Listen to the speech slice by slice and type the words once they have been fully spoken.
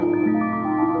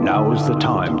Now is the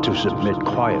time to submit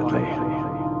quietly.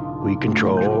 We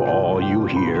control all you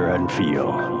hear and feel.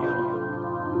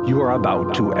 You are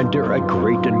about to enter a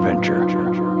great adventure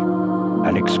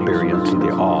and experience the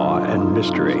awe and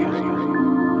mystery.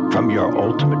 From your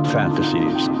ultimate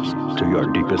fantasies to your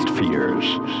deepest fears,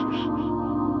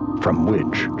 from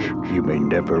which you may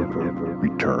never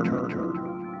return.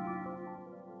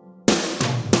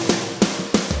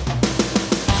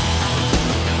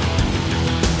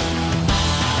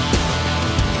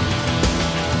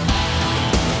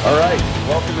 All right,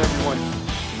 welcome everyone.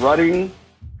 Running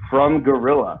from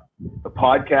Gorilla, the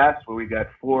podcast where we got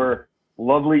four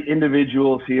lovely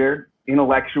individuals here,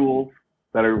 intellectuals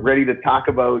that are ready to talk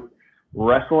about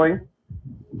wrestling,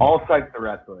 all types of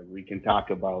wrestling. We can talk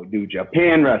about New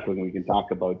Japan wrestling. We can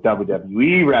talk about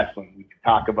WWE wrestling. We can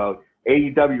talk about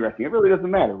AEW wrestling. It really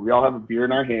doesn't matter. We all have a beer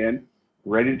in our hand,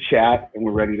 we're ready to chat, and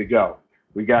we're ready to go.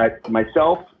 We got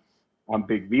myself, I'm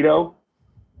Big Vito.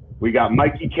 We got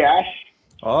Mikey Cash.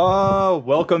 Oh,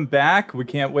 welcome back. We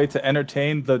can't wait to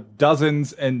entertain the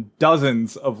dozens and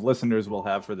dozens of listeners we'll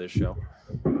have for this show.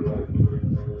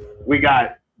 We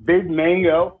got Big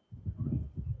Mango.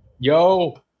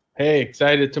 Yo, hey,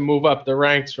 excited to move up the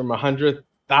ranks from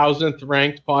 100,000th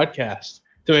ranked podcast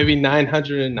to maybe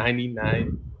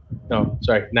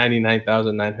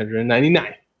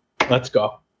 99,999. Let's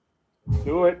go.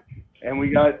 Do it. And we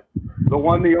got the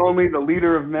one, the only, the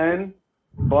leader of men,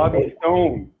 Bobby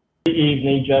Stone. Good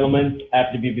evening, gentlemen.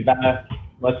 Happy to be back.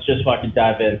 Let's just fucking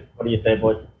dive in. What do you say,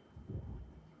 boys?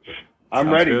 I'm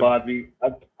Sounds ready, good. Bobby.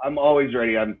 I'm always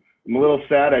ready. I'm a little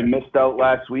sad I missed out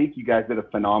last week. You guys did a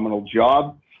phenomenal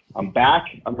job. I'm back.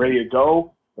 I'm ready to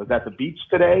go. I was at the beach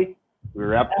today. We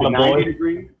were up to 90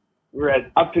 degrees. We were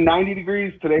at up to 90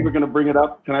 degrees. Today we're going to bring it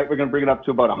up. Tonight we're going to bring it up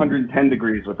to about 110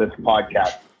 degrees with this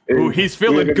podcast. Ooh, he's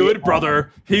feeling good,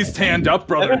 brother. He's tanned up,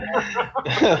 brother.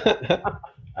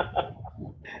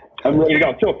 I'm ready to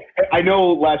go. So I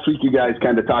know last week you guys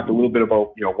kind of talked a little bit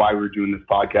about, why we were doing this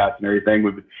podcast and everything.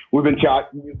 We've been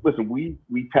chatting. Listen, we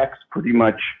text pretty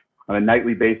much on a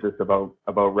nightly basis about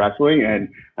wrestling, and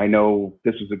I know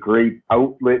this was a great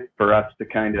outlet for us to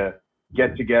kind of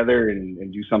get together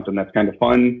and do something that's kind of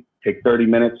fun. Take 30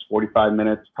 minutes, 45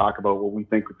 minutes, talk about what we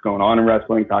think is going on in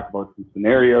wrestling, talk about some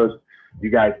scenarios.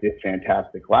 You guys did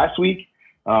fantastic last week.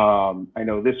 I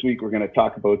know this week we're going to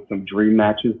talk about some dream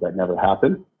matches that never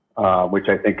happened. Which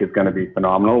I think is going to be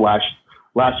phenomenal.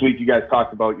 Last week, you guys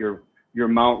talked about your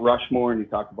Mount Rushmore, and you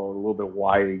talked about a little bit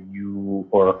why you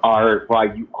are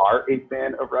a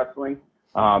fan of wrestling.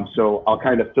 So I'll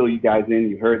kind of fill you guys in.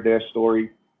 You heard their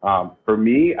story. For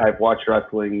me, I've watched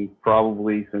wrestling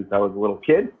probably since I was a little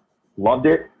kid. Loved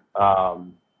it. I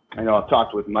know I've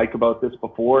talked with Mike about this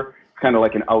before. It's kind of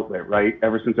like an outlet, right?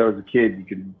 Ever since I was a kid, you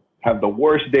could have the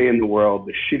worst day in the world,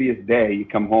 the shittiest day. You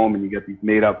come home and you get these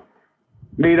made up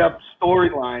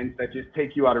storylines that just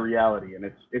take you out of reality, and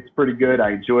it's pretty good.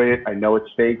 I enjoy it. I know it's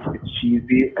fake, it's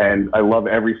cheesy, and I love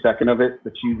every second of it.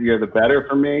 The cheesier, the better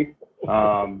for me.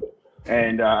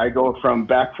 And I go from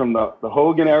the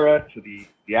Hogan era to the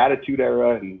Attitude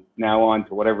Era, and now on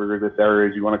to whatever this era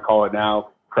is you want to call it now.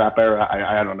 Crap era,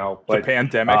 I don't know. But The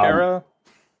pandemic era?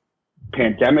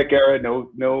 Pandemic era.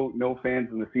 No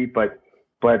fans in the seat, but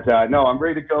no, I'm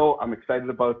ready to go. I'm excited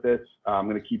about this. I'm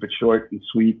going to keep it short and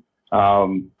sweet.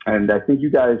 And I think you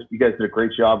guys did a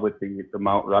great job with the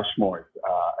Mount Rushmore.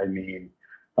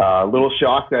 A little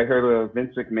shocked I heard of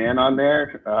Vince McMahon on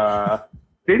there.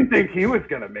 Didn't think he was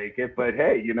gonna make it, but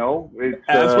hey, it's,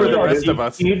 as were the rest of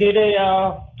us. Do you need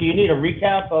a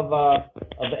recap of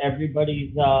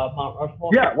everybody's Mount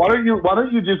Rushmore? Yeah, why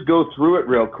don't you just go through it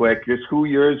real quick, just who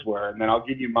yours were, and then I'll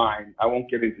give you mine. I won't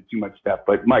get into too much stuff,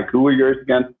 but Mike, who were yours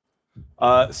again?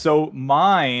 So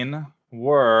mine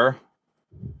were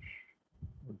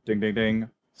ding ding ding,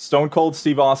 Stone Cold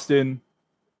Steve Austin,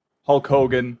 Hulk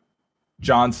Hogan,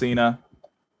 John Cena,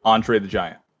 Andre the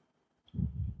Giant.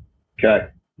 Okay,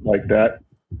 like that.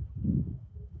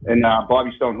 And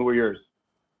Bobby Stone, who were yours?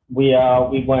 We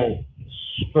went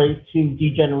straight to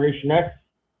D-Generation X,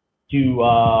 to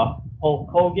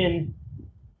Hulk Hogan,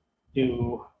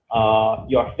 to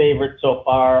your favorite so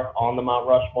far on the Mount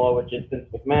Rushmore, which is Vince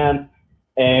McMahon,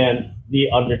 and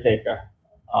The Undertaker.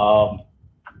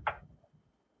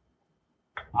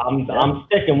 I'm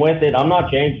sticking with it. I'm not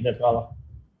changing it, fella.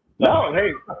 No,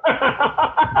 hey.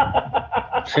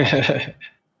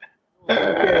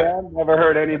 Okay, I've never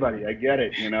heard anybody. I get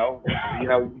it, See how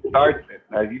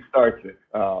he starts it.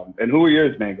 And who are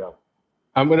yours, Mango?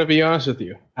 I'm going to be honest with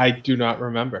you. I do not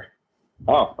remember.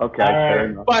 Oh, okay. Fair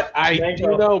enough. But I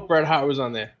do know Bret Hart was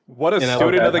on there. What a And I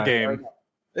student love of the that. game.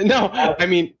 No, I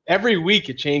mean, every week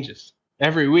it changes.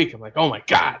 every week. I'm like, oh my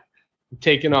God, I'm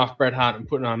taking off Bret Hart and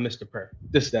putting on Mr. Perfect.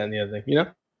 This, that, and the other thing, you know?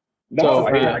 No, So,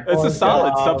 It's a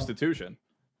solid substitution.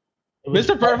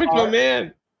 Mr. Perfect, my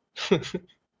man.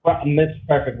 Mr.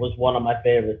 Perfect was one of my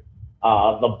favorites.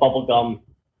 The bubblegum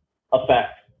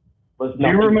effect was Do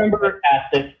you remember?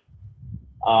 fantastic.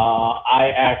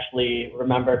 I actually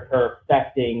remember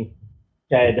perfecting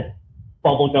said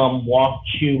bubblegum walk,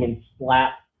 chew, and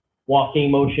slap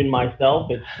walking motion myself.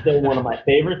 It's still one of my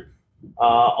favorites,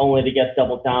 only to get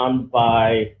doubled down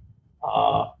by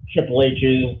Triple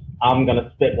H's I'm going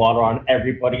to spit water on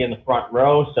everybody in the front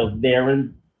row, so they're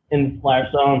in the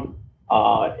splash zone.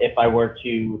 If I were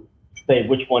to say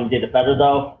which one did it better,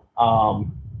 though,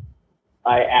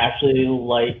 I actually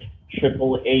like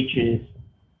Triple H's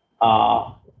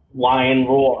lion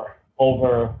roar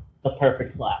over the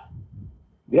perfect slap.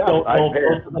 Yeah, Those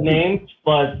are the names,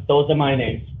 but those are my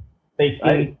names. They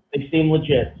seem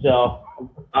legit. So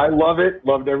I love it.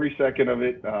 Loved every second of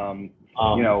it. You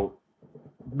know,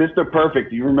 Mr. Perfect.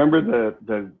 Do you remember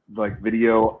the like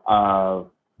video?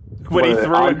 When he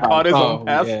threw and caught his own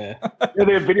pass. Yeah. Yeah,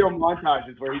 they have video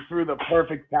montages where he threw the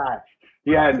perfect pass.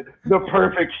 He had the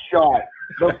perfect shot.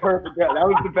 The perfect. Yeah, that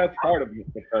was the best part of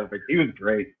Mr. Perfect. He was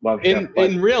great. Loved him.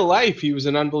 In real life, he was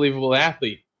an unbelievable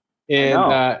athlete,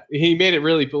 and he made it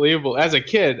really believable. As a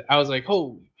kid, I was like,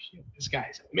 "Holy shit, this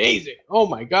guy's amazing! Oh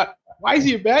my God, why is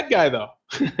he a bad guy though?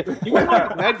 He was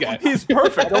not a bad guy. He's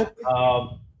perfect.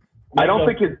 I don't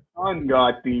think his son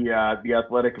got the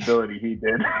athletic ability he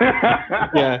did.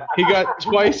 Yeah, he got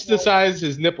twice the size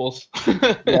his nipples.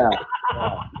 Yeah.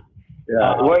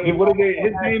 What did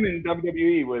his name in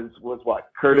WWE was what?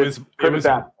 Curtis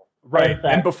Axel. Right.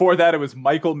 And before that, it was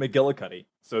Michael McGillicuddy.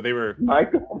 So they were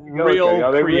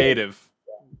real creative.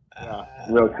 Yeah,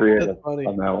 real creative on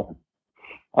that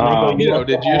one.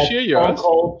 Did you share yours?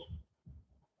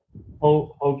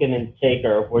 Hogan and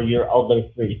Taker were your other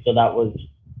three. So that was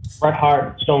Bret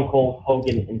Hart, Stone Cold,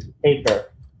 Hogan, and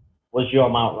Taker was your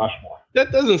Mount Rushmore.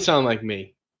 That doesn't sound like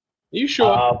me. Are you sure?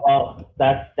 Well,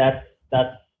 that's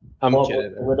I'm what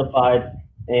kidding. was solidified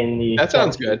in the. That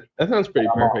sounds good. That sounds pretty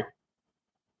perfect.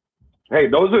 Hey,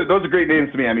 those are great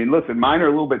names to me. I mean, listen, mine are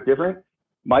a little bit different.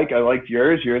 Mike, I liked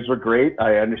yours. Yours were great.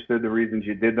 I understood the reasons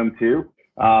you did them too.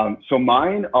 So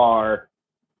mine are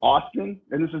Austin,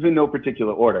 and this is in no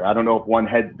particular order. I don't know if one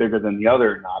head's bigger than the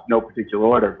other or not, no particular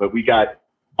order, but we got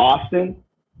Austin,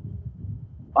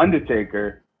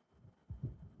 Undertaker,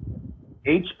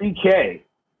 HBK,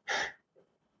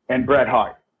 and Bret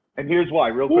Hart. And here's why,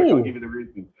 real quick, I'll give you the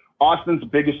reason. Austin's the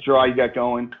biggest draw you got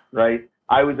going, right?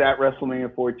 I was at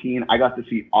WrestleMania 14. I got to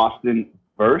see Austin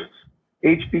versus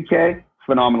HBK.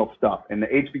 Phenomenal stuff. And the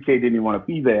HBK didn't even want to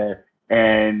be there,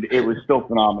 and it was still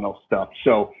phenomenal stuff.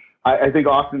 So I think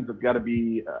Austin's got to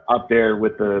be up there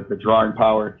with the drawing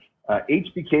power.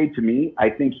 HBK, to me, I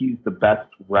think he's the best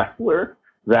wrestler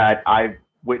that I've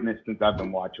witnessed since I've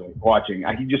been watching.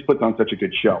 He just puts on such a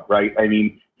good show, right? I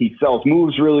mean, he sells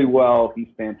moves really well. He's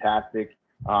fantastic.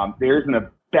 There isn't a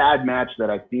bad match that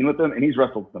I've seen with him, and he's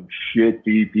wrestled some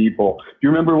shitty people. Do you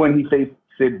remember when he faced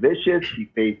Sid Vicious? He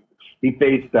faced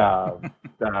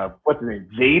what's his name,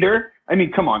 Vader? I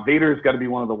mean, come on, Vader's got to be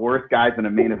one of the worst guys in a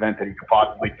main event that he could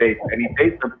possibly face, and he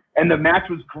faced him, and the match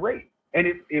was great, and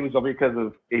it was all because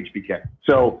of HBK.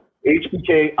 So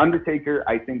HBK, Undertaker,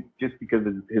 I think just because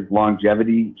of his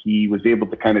longevity, he was able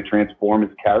to kind of transform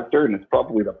his character, and it's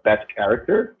probably the best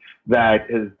character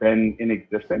that has been in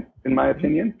existence, in my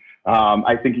opinion.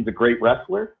 I think he's a great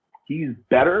wrestler. He's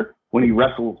better when he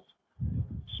wrestles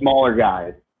smaller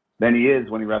guys than he is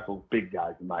when he wrestles big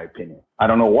guys, in my opinion. I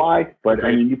don't know why, but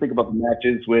I mean, you think about the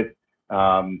matches with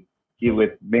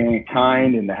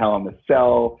Mankind and the Hell in the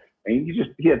Cell, and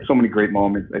he had so many great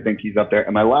moments. I think he's up there.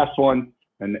 And my last one,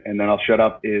 and then I'll shut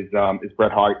up, is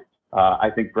Bret Hart.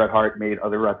 I think Bret Hart made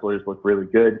other wrestlers look really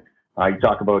good. You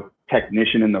talk about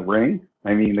technician in the ring.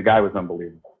 I mean, the guy was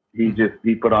unbelievable.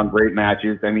 He put on great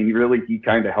matches. I mean, he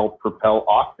kind of helped propel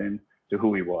Austin to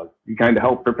who he was. He kind of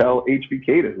helped propel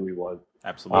HBK to who he was.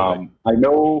 Absolutely. I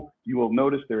know you will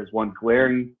notice there's one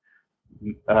glaring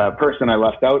person I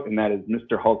left out, and that is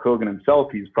Mr. Hulk Hogan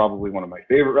himself. He's probably one of my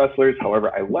favorite wrestlers.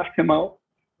 However, I left him out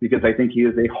because I think he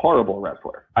is a horrible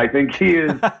wrestler. I think he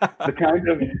is the kind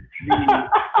of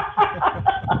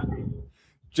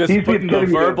just putting the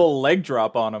verbal leg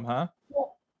drop on him, huh?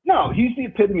 No, he's the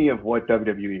epitome of what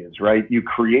WWE is, right? You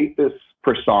create this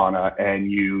persona, and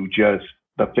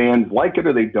the fans like it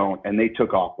or they don't, and they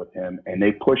took off with him, and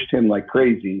they pushed him like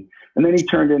crazy. And then he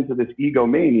turned into this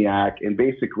egomaniac, and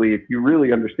basically, if you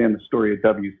really understand the story of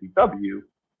WCW,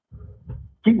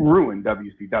 he ruined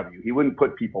WCW. He wouldn't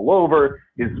put people over.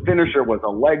 His finisher was a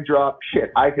leg drop.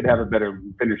 Shit, I could have a better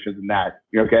finisher than that.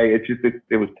 Okay,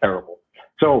 it was terrible.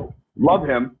 So love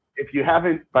him. If you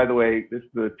haven't, by the way, this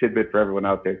is a tidbit for everyone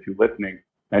out there too listening.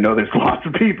 I know there's lots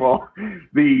of people.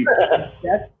 The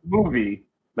best movie,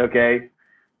 okay,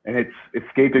 and it's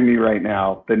escaping me right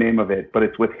now, the name of it, but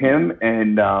it's with him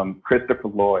and Christopher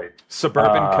Lloyd.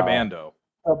 Suburban Commando.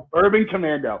 Suburban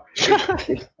Commando. If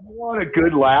you want a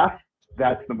good laugh,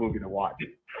 that's the movie to watch.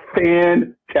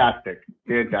 Fantastic.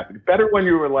 Better when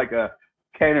you were like a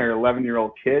 10 or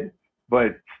 11-year-old kid,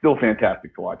 but still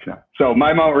fantastic to watch now. So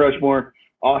my Mount Rushmore,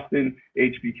 Austin,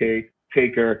 HBK,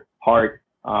 Taker, Hart.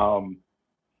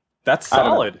 That's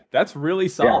solid. That's really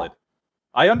solid. Yeah.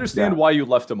 I understand why you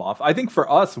left him off. I think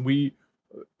for us,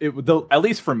 at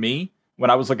least for me,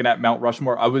 when I was looking at Mount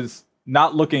Rushmore, I was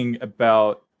not looking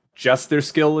about just their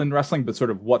skill in wrestling, but sort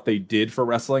of what they did for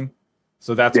wrestling.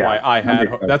 So that's why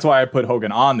I put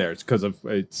Hogan on there. It's because of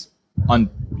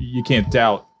you can't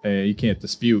doubt, you can't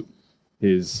dispute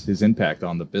his impact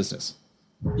on the business.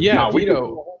 Yeah, we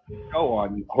go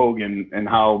on Hogan and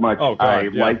how much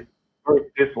like or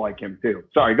dislike him too.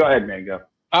 Sorry, go ahead, Mango.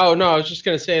 Oh no, I was just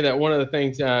gonna say that one of the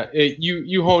things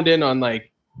you honed in on,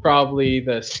 like, probably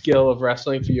the skill of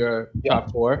wrestling for your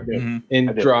top four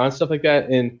and draw and stuff like that.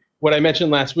 And what I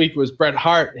mentioned last week was Bret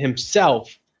Hart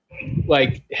himself,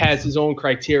 like, has his own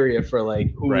criteria for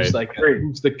like who's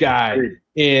who's the guy,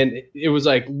 and it was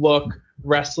like look,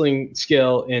 wrestling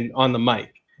skill, and on the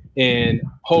mic. And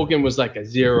Hogan was like a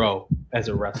 0 as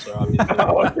a wrestler, obviously.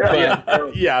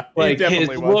 Like his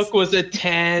look was a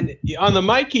 10 on the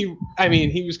mic. He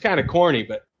was kind of corny,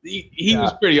 but he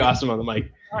was pretty awesome on the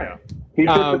mic. Oh, yeah. He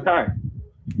took the time.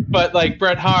 But like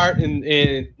Bret Hart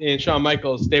and Shawn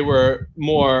Michaels, they were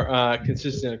more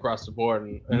consistent across the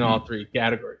board in all three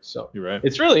categories. So you're right.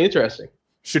 It's really interesting.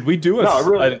 Should we do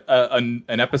an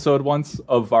episode once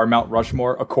of our Mount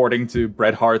Rushmore according to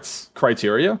Bret Hart's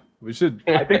criteria? We should.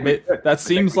 I think that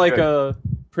seems like a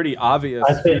pretty obvious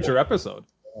future episode.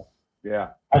 Yeah,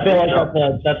 I feel like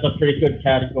that's a pretty good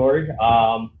category.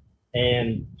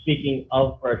 And speaking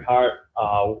of Bret Hart,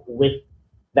 with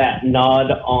that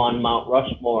nod on Mount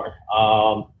Rushmore,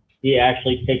 he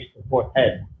actually takes the fourth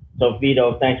head. So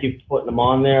Vito, thank you for putting him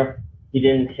on there. He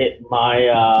didn't hit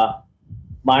my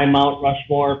Mount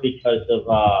Rushmore because of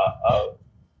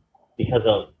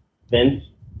Vince.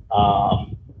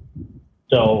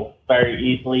 So very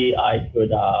easily I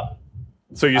could.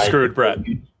 So you screwed Bret.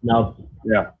 No.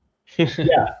 Yeah.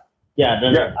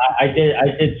 I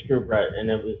did screw Bret, and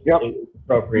it was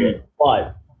appropriate.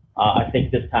 But I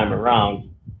think this time around,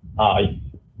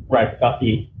 Bret got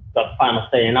the final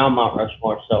say in on Mount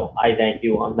Rushmore. So I thank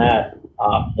you on that.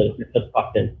 I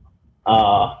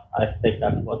think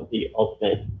that's what the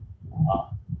ultimate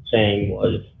saying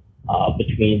was,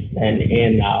 between then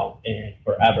and now and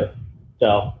forever.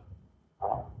 So.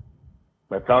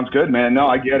 That sounds good, man. No,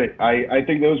 I get it. I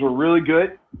think those were really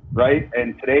good, right?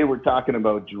 And today we're talking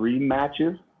about dream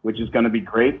matches, which is going to be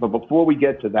great. But before we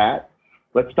get to that,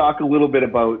 let's talk a little bit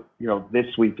about, this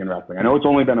week in wrestling. I know it's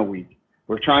only been a week.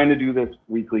 We're trying to do this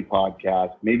weekly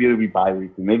podcast. Maybe it'll be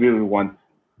bi-weekly. Maybe it'll be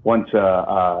once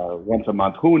a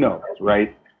month. Who knows,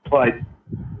 right? But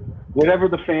whatever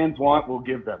the fans want, we'll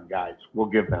give them, guys. We'll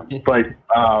give them. But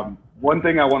one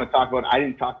thing I want to talk about, I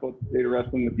didn't talk about the state of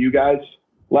wrestling with you guys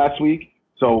last week.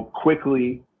 So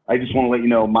quickly, I just want to let you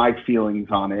know my feelings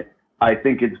on it. I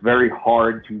think it's very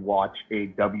hard to watch a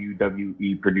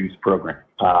WWE produced program,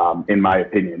 in my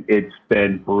opinion. It's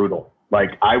been brutal.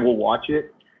 Like, I will watch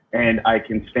it, and I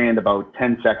can stand about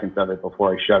 10 seconds of it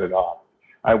before I shut it off.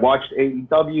 I watched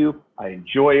AEW. I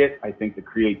enjoy it. I think the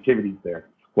creativity's there.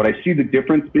 What I see the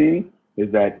difference being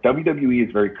is that WWE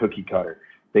is very cookie cutter.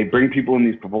 They bring people in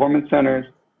these performance centers.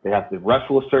 They have to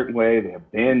wrestle a certain way. They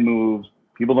have banned moves.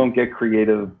 People don't get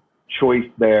creative choice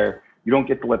there. You don't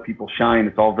get to let people shine.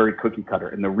 It's all very cookie cutter.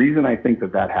 And the reason I think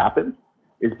that happens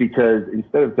is because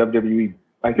instead of WWE,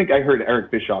 I think I heard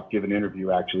Eric Bischoff give an interview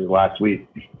actually last week,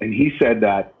 and he said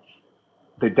that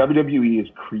the WWE is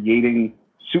creating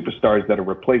superstars that are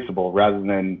replaceable rather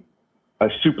than a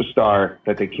superstar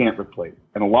that they can't replace.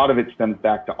 And a lot of it stems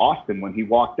back to Austin when he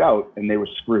walked out and they were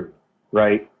screwed,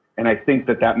 right? And I think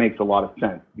that makes a lot of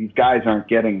sense. These guys aren't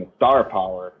getting the star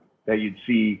power that you'd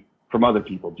see from other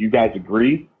people. Do you guys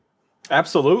agree?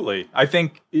 Absolutely. I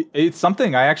think it's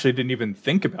something I actually didn't even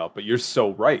think about, but you're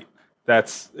so right.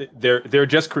 They're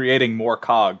just creating more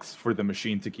cogs for the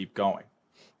machine to keep going.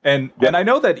 And I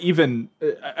know that even,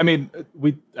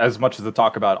 we, as much as the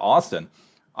talk about Austin,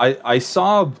 I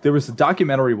saw there was a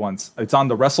documentary once. It's on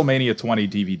the WrestleMania 20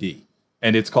 DVD.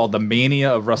 and it's called The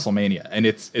Mania of WrestleMania, and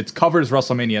it covers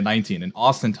WrestleMania 19, and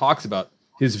Austin talks about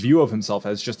his view of himself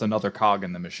as just another cog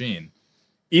in the machine,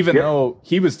 even though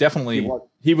he was definitely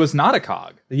he was not a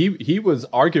cog. He was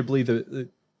arguably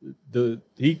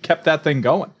he kept that thing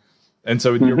going. And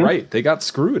so you're right. They got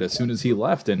screwed as soon as he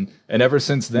left. And ever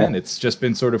since then, it's just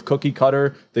been sort of cookie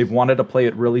cutter. They've wanted to play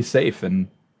it really safe. And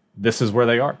this is where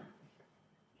they are.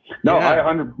 No, I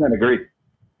 100% agree.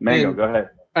 Mango, go ahead.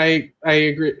 I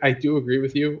agree. I do agree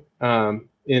with you. And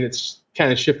it's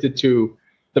kind of shifted to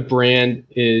the brand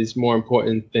is more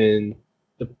important than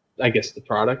the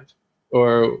product,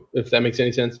 or if that makes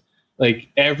any sense. Like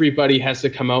everybody has to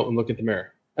come out and look at the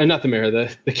mirror. Not the mirror,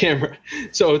 the camera.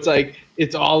 So it's like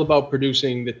it's all about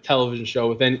producing the television show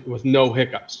with no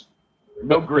hiccups,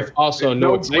 no grit. Also,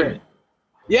 no excitement. Grit.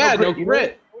 Yeah, no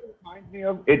grit.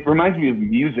 It reminds me of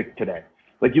music today.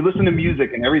 Like you listen to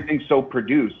music and everything's so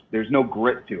produced. There's no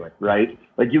grit to it, right?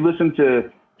 Like you listen to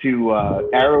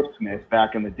Aerosmith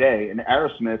back in the day, and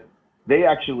Aerosmith,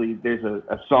 there's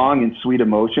a song in Sweet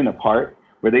Emotion, a part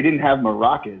where they didn't have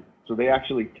maracas, so they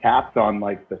actually tapped on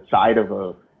like the side of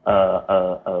a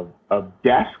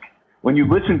desk. When you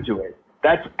listen to it,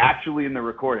 that's actually in the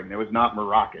recording. There was not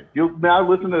maracas. You'll now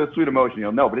listen to the Sweet Emotion,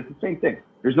 you'll know, but it's the same thing.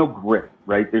 There's no grit,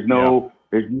 right? There's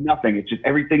nothing. It's just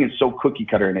everything is so cookie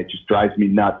cutter, and it just drives me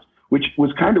nuts, which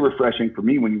was kind of refreshing for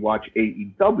me when you watch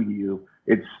AEW.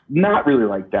 It's not really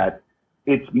like that.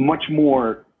 It's much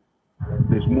more,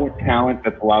 there's more talent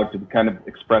that's allowed to kind of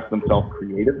express themselves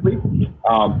creatively.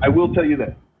 I will tell you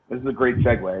this is a great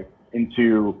segue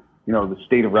into the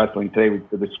state of wrestling today.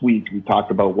 This week, we talked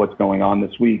about what's going on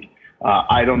this week.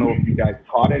 I don't know if you guys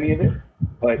caught any of it,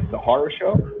 but the horror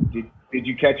show, did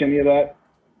you catch any of that?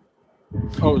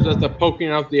 Oh, is that the poking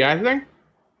out the eye thing?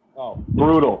 Oh,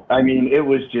 brutal. I mean, it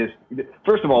was just,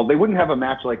 first of all, they wouldn't have a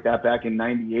match like that back in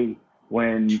 98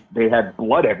 when they had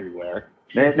blood everywhere.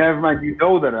 Never mind,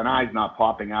 that an eye's not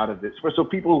popping out of this. So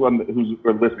people who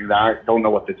are listening that don't know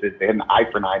what this is, they had an eye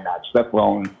for an eye match, Seth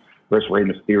Rollins versus Rey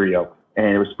Mysterio. And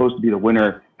it was supposed to be the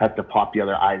winner has to pop the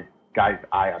other guy's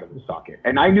eye out of the socket.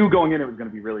 And I knew going in it was going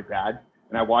to be really bad.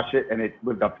 And I watched it, and it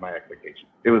lived up to my expectations.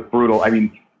 It was brutal. I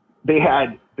mean, they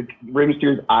had Rey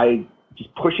Mysterio's eye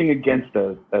just pushing against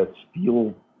a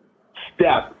steel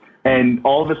step. And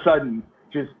all of a sudden,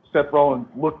 just Seth Rollins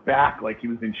looked back like he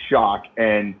was in shock.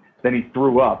 And then he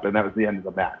threw up, and that was the end of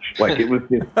the match. Like, it was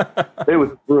just, it was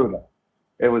brutal.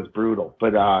 It was brutal.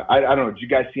 But I don't know. Did you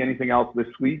guys see anything else this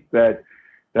week that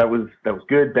was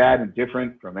good, bad, and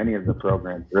different from any of the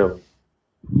programs, really?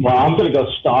 Well, I'm going to go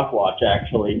stock watch,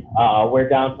 actually. We're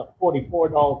down to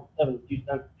 $44.72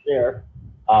 a share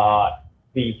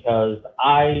because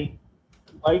I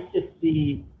like to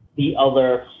see the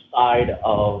other side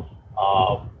of,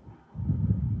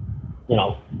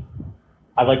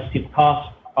 I'd like to see the cost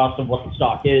of what the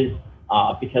stock is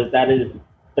because that is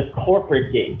the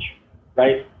corporate gauge,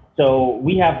 right? So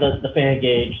we have the fan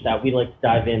gauge that we like to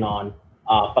dive in on.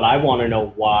 But I want to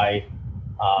know why.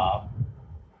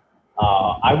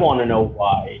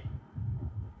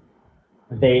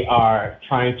 They are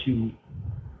trying to,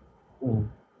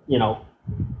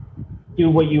 do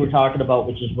what you were talking about,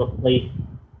 which is replace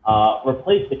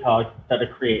the cogs instead of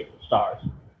create the stars.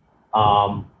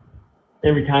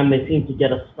 Every time they seem to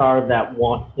get a star that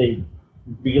wants to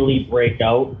really break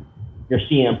out, your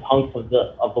CM Punks of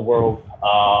the world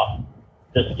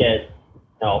just get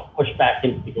pushed back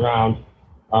into the ground.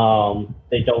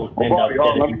 They don't end up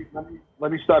getting...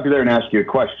 Let me stop you there and ask you a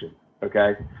question,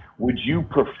 okay? Would you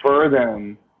prefer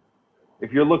them,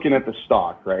 if you're looking at the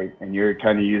stock, right, and you're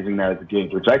kind of using that as a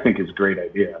gauge, which I think is a great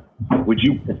idea, would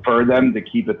you prefer them to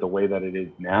keep it the way that it is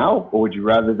now, or would you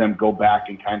rather them go back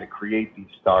and kind of create these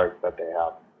stars that they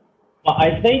have? Well,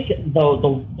 I think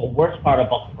the worst part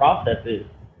about the process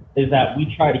is that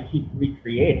we try to keep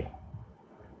recreating,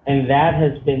 and that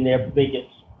has been their biggest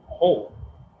hole.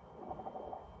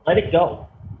 Let it go.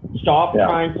 Stop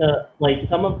trying to, like,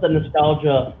 some of the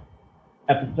nostalgia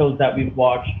episodes that we've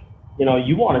watched,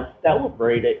 you want to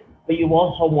celebrate it, but you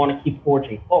also want to keep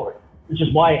forging forward, which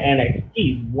is why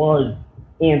NXT was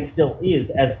and still is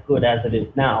as good as it is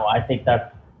now. I think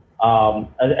that's,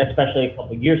 especially a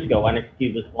couple of years ago,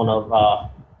 NXT was one of,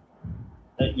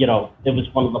 it was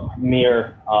one of the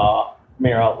premier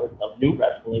outlets of new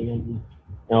wrestling. And,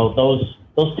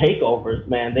 those takeovers,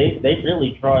 man, they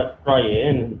really draw you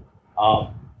in.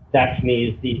 That to me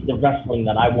is the wrestling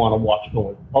that I want to watch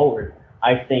going forward.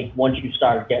 I think once you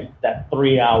start getting that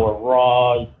 3-hour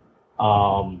Raws,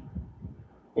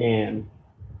 and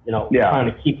trying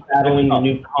to keep battling the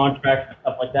new contracts and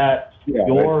stuff like that,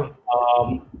 you're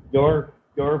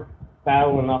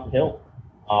battling uphill.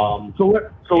 Let's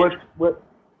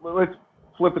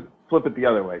flip it the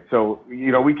other way. So,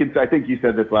 we can. I think you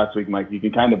said this last week, Mike. You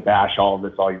can kind of bash all of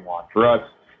this all you want. For us,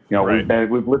 right.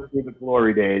 we've lived through the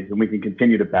glory days, and we can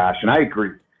continue to bash. And I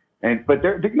agree. But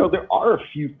there are a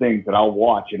few things that I'll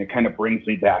watch, and it kind of brings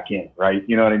me back in, right?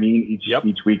 You know what I mean?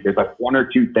 Each week, there's like one or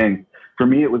two things. For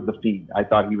me, it was The Fiend. I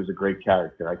thought he was a great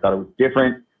character. I thought it was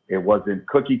different. It wasn't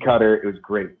cookie cutter. It was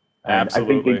great. And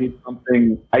Absolutely.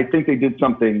 I think they did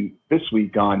something this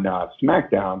week on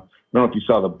SmackDown. I don't know if you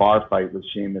saw the bar fight with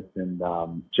Sheamus and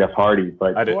Jeff Hardy,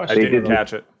 but I didn't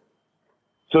catch it.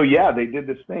 So yeah, they did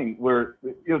this thing where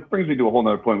it brings me to a whole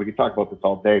nother point. We could talk about this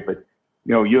all day, but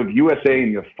you have USA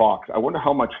and you have Fox. I wonder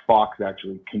how much Fox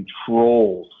actually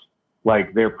controls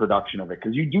like their production of it,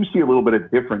 because you do see a little bit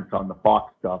of difference on the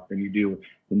Fox stuff than you do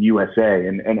in USA,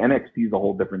 and NXT is a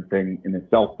whole different thing in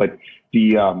itself. But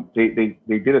they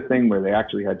did a thing where they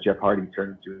actually had Jeff Hardy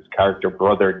turn into his character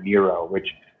Brother Nero, which,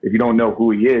 if you don't know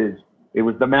who he is, it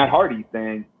was the Matt Hardy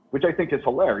thing, which I think is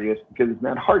hilarious because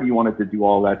Matt Hardy wanted to do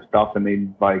all that stuff and they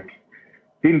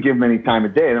didn't give him any time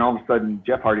of day. And then all of a sudden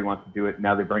Jeff Hardy wants to do it. And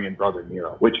now they bring in Brother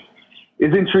Nero, which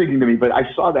is intriguing to me. But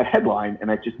I saw that headline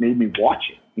and it just made me watch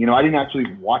it. I didn't actually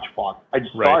watch Fox. I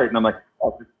just saw it and I'm like,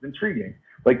 oh, this is intriguing.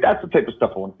 Like, that's the type of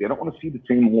stuff I want to see. I don't want to see the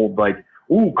same old,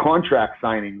 contract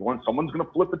signing. Someone's going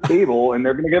to flip a table and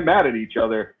they're going to get mad at each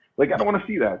other. Like, I don't want to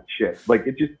see that shit. Like,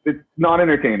 it's not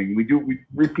entertaining. We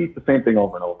repeat the same thing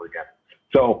over and over again.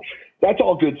 So that's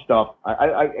all good stuff.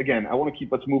 I want to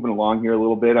keep us moving along here a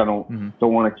little bit. I don't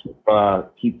want to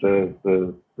keep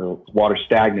the water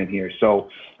stagnant here. So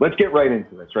let's get right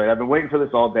into this, right? I've been waiting for this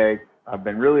all day. I've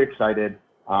been really excited.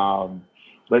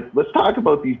 Let's talk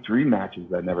about these dream matches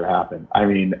that never happened. I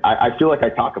mean, I feel like I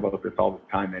talk about this all the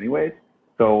time anyways.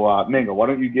 So, Mingo, why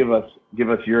don't you give us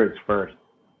yours first?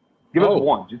 Give us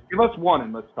one. Just give us one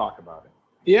and let's talk about it.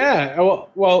 Yeah.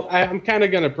 Well, I'm kind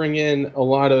of going to bring in a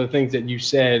lot of the things that you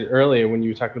said earlier when you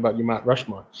were talking about your Mount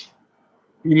Rushmore.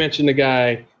 You mentioned the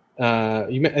guy,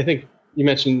 I think you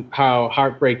mentioned how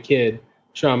Heartbreak Kid,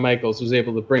 Shawn Michaels, was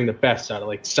able to bring the best out of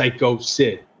like Psycho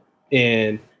Sid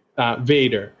and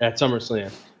Vader at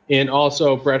SummerSlam. And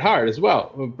also Bret Hart as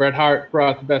well. Bret Hart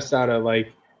brought the best out of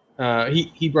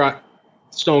he brought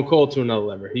Stone Cold to another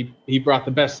level. He brought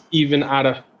the best even out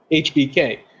of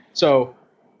HBK. So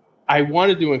I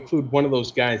wanted to include one of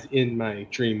those guys in my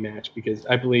dream match because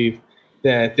I believe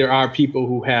that there are people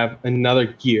who have another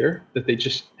gear that they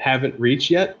just haven't reached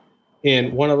yet.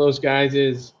 And one of those guys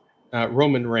is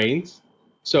Roman Reigns.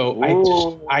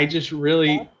 So I just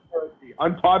really...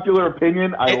 Unpopular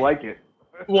opinion, I like it.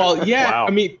 Well, yeah, wow.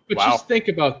 I mean, but just think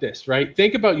about this, right?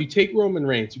 Think about, you take Roman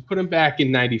Reigns, you put him back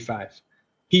in 95.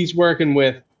 He's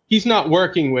not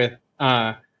working with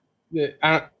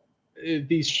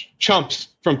these chumps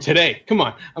from today. Come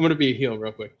on, I'm going to be a heel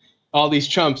real quick. All these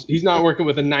chumps. He's not working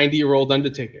with a 90-year-old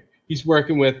Undertaker. He's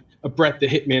working with a Bret the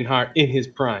Hitman Hart in his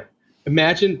prime.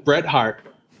 Imagine Bret Hart,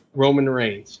 Roman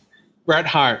Reigns. Bret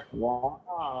Hart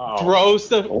throws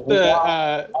the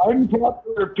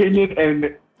unpopular opinion,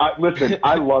 and listen,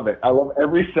 I love it. I love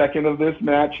every second of this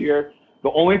match here.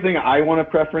 The only thing I want to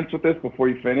preference with this before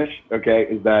you finish, okay,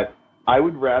 is that I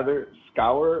would rather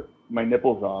scour my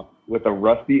nipples off with a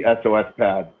rusty SOS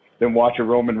pad than watch a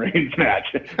Roman Reigns match.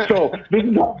 So this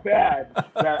is not bad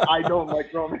that I don't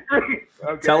like Roman Reigns.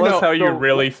 Okay? Tell us how you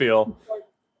really feel.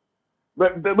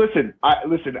 But listen, I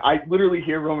literally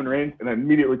hear Roman Reigns and I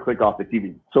immediately click off the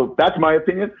TV. So that's my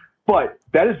opinion. But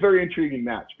that is a very intriguing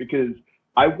match because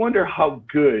I wonder how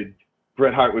good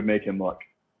Bret Hart would make him look.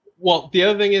 Well, the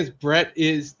other thing is Bret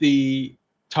is the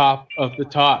top of the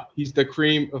top. He's the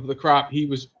cream of the crop. He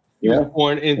was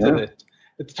born into this.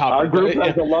 At the top. Our group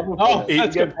has a love of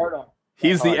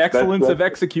He's the excellence of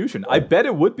execution. I bet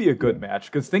it would be a good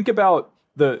match because think about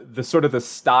the sort of the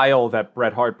style that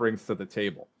Bret Hart brings to the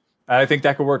table. And I think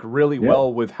that could work really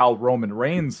well with how Roman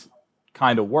Reigns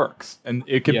kind of works. And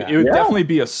it would definitely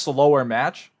be a slower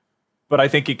match, but I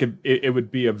think it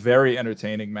would be a very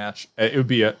entertaining match. It'd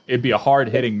be a hard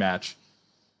hitting match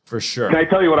for sure. Can I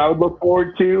tell you what I would look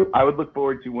forward to? I would look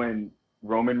forward to when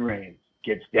Roman Reigns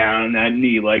gets down on that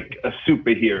knee like a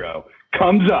superhero,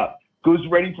 comes up, goes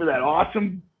ready for that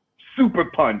awesome super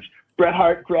punch. Bret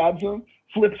Hart grabs him,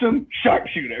 flips him,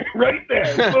 sharpshooter, right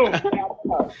there. Boom.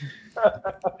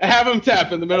 Have him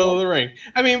tap in the middle of the ring.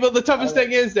 I mean, but the toughest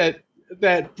thing is that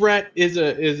Bret is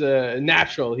a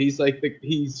natural. He's like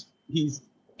he's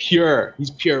pure.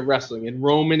 He's pure wrestling, and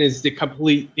Roman is the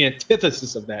complete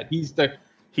antithesis of that. He's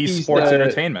sports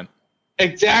entertainment.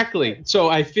 Exactly. So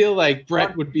I feel like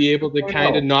Bret would be able to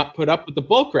kind of not put up with the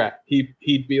bullcrap.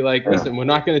 He'd be like, listen, we're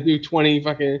not going to do 20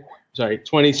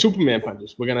 Superman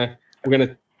punches. We're going to we're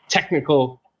gonna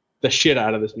technical the shit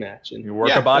out of this match. And you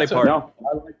work a body part.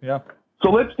 Yeah.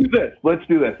 So let's do this.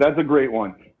 That's a great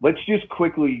one. Let's just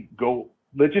quickly go.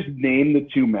 Let's just name the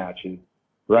two matches,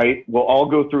 right? We'll all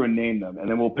go through and name them, and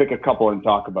then we'll pick a couple and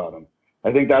talk about them.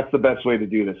 I think that's the best way to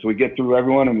do this. So we get through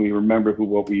everyone and we remember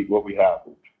what we have.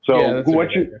 So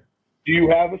do you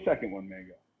have a second one,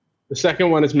 Mango? The second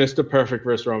one is Mr. Perfect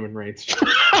versus Roman Reigns. So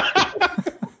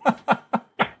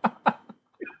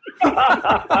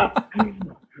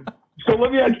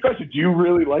let me ask you a question. Do you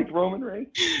really like Roman Reigns?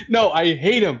 No, I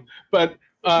hate him. But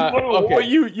okay. Well,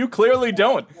 you clearly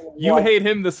don't. You hate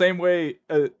him the same way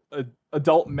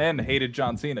adult men hated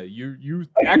John Cena. You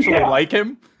actually like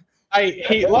him?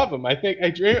 I love him. I think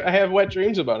I have wet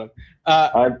dreams about him.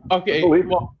 Okay.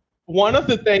 Well, one of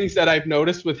the things that I've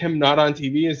noticed with him not on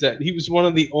TV is that he was one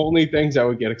of the only things I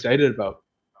would get excited about.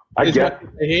 I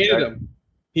hated him.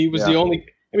 He was the only.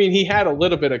 I mean, he had a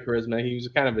little bit of charisma. He was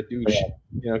kind of a douche,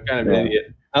 kind of an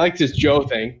idiot. I liked his Joe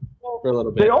thing for a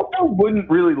little bit. They also wouldn't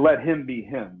really let him be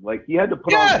him. Like, he had to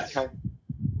put on this kind of,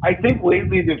 I think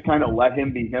lately they've kind of let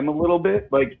him be him a little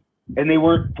bit, like, and they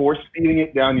weren't force feeding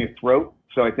it down your throat.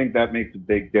 So I think that makes a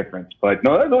big difference. But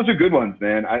no, those are good ones,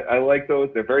 man. I like those.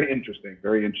 They're very interesting.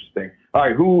 Very interesting. All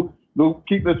right, we'll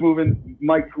keep this moving.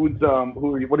 Mike, what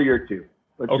are your two?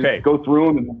 Let's just go through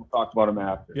them and then we'll talk about them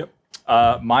after. Yep.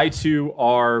 My two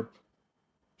are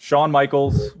Shawn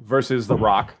Michaels versus The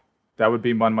Rock. That would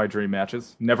be one of my dream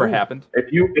matches. Never happened.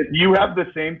 If you have the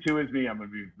same two as me, I'm gonna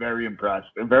be very impressed.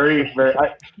 Okay,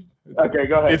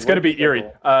 go ahead. It's gonna be eerie.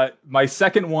 My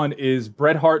second one is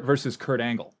Bret Hart versus Kurt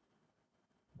Angle.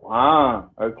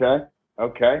 Wow. Okay.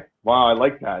 Wow, I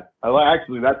like that.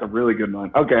 Actually, that's a really good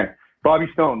one. Okay, Bobby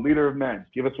Stone, leader of men.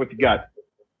 Give us what you got.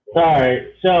 All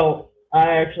right. So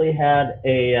I actually had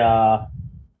a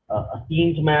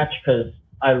themed match because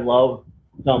I love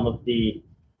some of the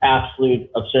absolute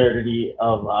absurdity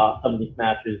of some of these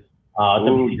matches.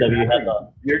 WCW had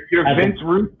you're Vince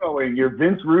Russoing. You're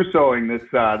Vince Russoing this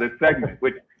segment.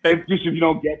 Which, if you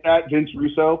don't get that, Vince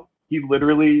Russo, he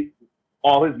literally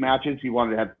all his matches he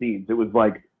wanted to have themes. It was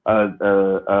like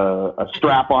a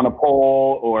strap on a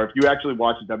pole, or if you actually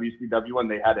watch the WCW one,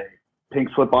 they had a pink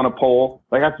slip on a pole.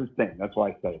 Like, that's his thing. That's why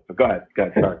I said it. So go ahead.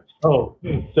 Sorry. Oh,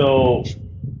 so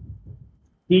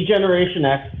D-Generation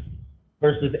X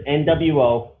versus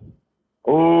NWO.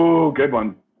 Oh, good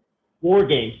one. War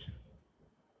Games.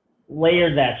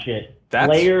 Layer that shit.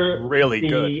 That's really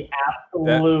good. The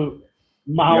absolute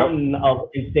mountain of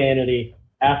insanity.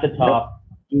 At the top,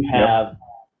 you have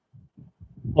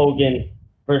Hogan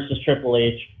versus Triple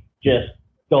H just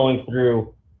going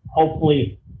through,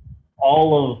 hopefully,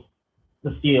 all of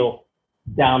the steel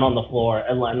down on the floor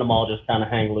and letting them all just kind of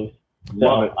hang loose.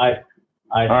 So I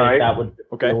think that would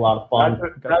be a lot of fun.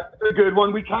 That's a good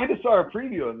one. We kind of saw a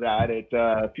preview of that at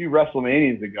a few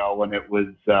WrestleManias ago when it was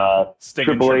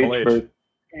Triple H versus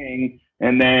Sting,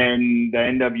 and then the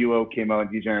NWO came out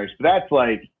in D-Generation. But that's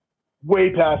like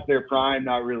way past their prime,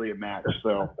 not really a match.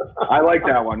 So I like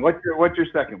that one. What's your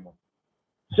second one?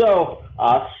 So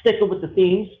sticking with the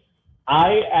themes,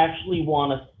 I actually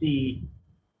want to see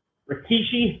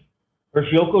Rikishi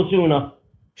versus Yokozuna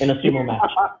in a sumo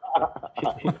match.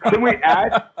 Can we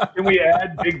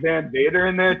add Big Van Vader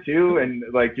in there too, and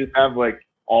like just have like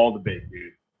all the big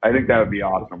dudes? I think that would be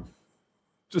awesome.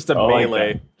 Just a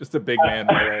melee, just a big man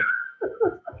melee.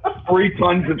 3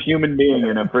 tons of human being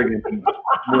in a friggin'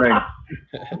 ring.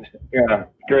 Yeah,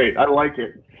 great. I like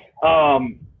it.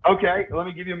 Okay, let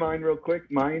me give you mine real quick.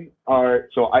 Mine are,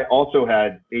 so I also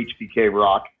had HBK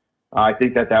Rock. I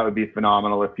think that would be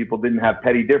phenomenal. If people didn't have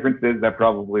petty differences, that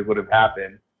probably would have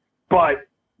happened. But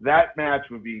that match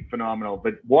would be phenomenal.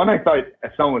 But one I thought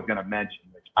someone was going to mention,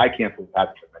 which I can't believe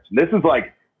that's going to mention. This is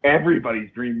like everybody's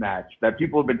dream match that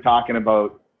people have been talking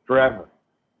about forever.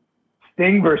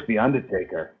 Sting versus The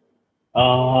Undertaker.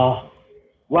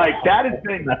 Like, that has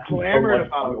been clamored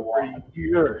about for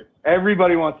years.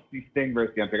 Everybody wants to see Sting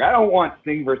versus The Undertaker. I don't want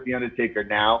Sting versus The Undertaker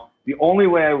now. The only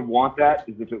way I would want that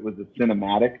is if it was a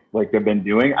cinematic, like they've been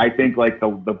doing. I think, like, the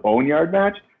Boneyard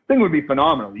match, thing would be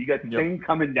phenomenal. You got Sting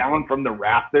coming down from the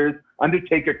rafters,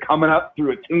 Undertaker coming up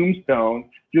through a tombstone,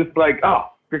 just like, oh,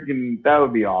 freaking, that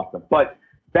would be awesome. But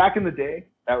back in the day,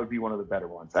 that would be one of the better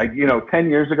ones. 10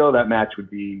 years ago, that match would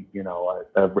be,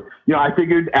 I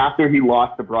figured after he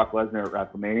lost to Brock Lesnar at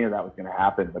WrestleMania, that was going to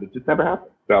happen, but it just never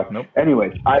happened. So,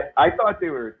 anyways, I thought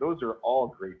those are all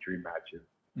great dream matches.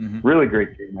 Mm-hmm. Really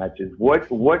great dream matches.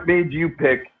 What made you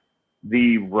pick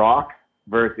The Rock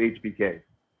versus HBK,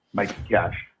 Mike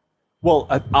Cash? Well,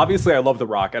 obviously I love The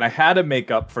Rock, and I had to make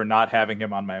up for not having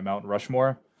him on my Mount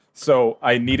Rushmore. So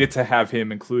I needed to have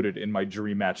him included in my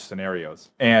dream match scenarios.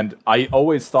 And I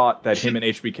always thought that him and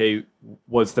HBK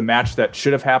was the match that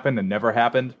should have happened and never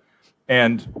happened.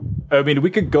 And I mean, we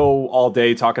could go all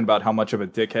day talking about how much of a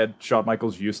dickhead Shawn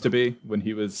Michaels used to be when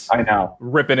he was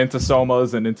ripping into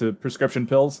somas and into prescription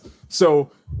pills. So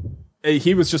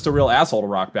he was just a real asshole to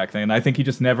Rock back then. And I think he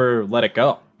just never let it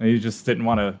go. And he just didn't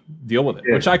want to deal with it,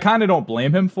 which I kind of don't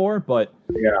blame him for. But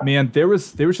man, there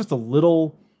was just a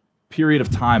little period of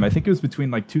time. I think it was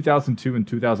between like 2002 and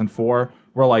 2004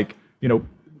 where, like, you know,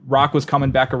 Rock was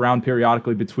coming back around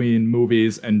periodically between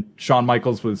movies and Shawn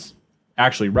Michaels was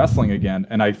actually wrestling again.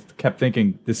 And I kept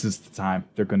thinking, this is the time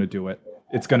they're going to do it.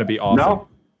 It's going to be awesome.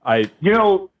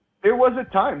 No, there was a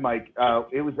time, Mike.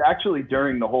 It was actually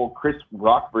during the whole Chris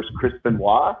Rock versus Chris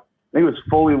Benoit. I think it was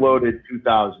Fully Loaded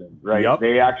 2000, right? Yep.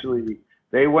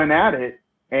 They went at it,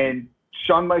 and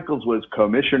Shawn Michaels was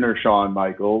Commissioner Shawn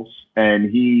Michaels, and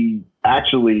he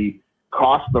actually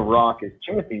cost The Rock his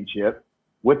championship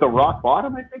with a rock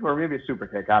bottom, I think, or maybe a super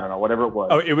kick. I don't know, whatever it was.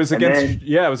 Oh, it was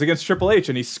against Triple H,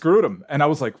 and he screwed him. And I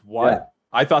was like, what? Yeah.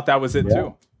 I thought that was it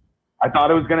too. I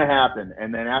thought it was going to happen,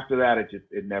 and then after that,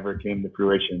 it never came to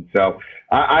fruition. So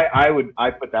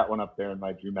I put that one up there in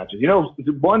my dream matches. You know,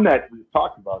 the one that we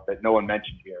talked about that no one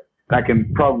mentioned here, and I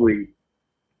can probably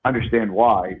understand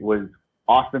why, was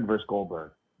Austin versus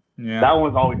Goldberg. Yeah. That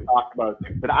one was always talked about,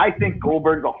 but I think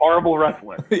Goldberg's a horrible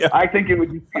wrestler. I think it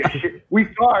would be a shit. We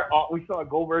saw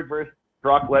Goldberg versus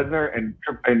Brock Lesnar,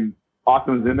 and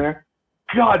Austin was in there.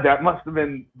 God, that must have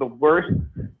been the worst,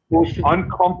 most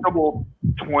uncomfortable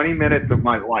 20 minutes of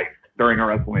my life during a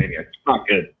WrestleMania. It's not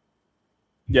good.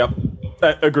 Yep,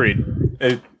 agreed.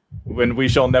 When we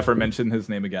shall never mention his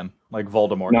name again, like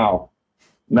Voldemort. No.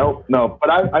 But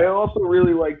I also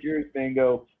really like yours,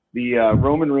 Bango. The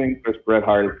Roman Reigns versus Bret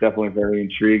Hart is definitely very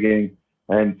intriguing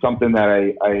and something that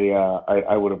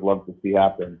I would have loved to see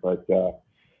happen. But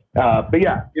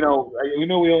yeah, you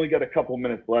know we only got a couple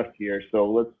minutes left here,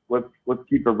 so let's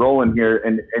keep it rolling here.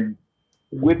 And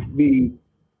with the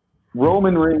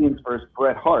Roman Reigns versus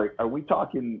Bret Hart, are we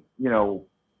talking, you know,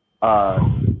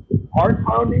 Hart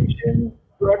Foundation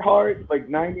Bret Hart, like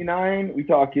 99? We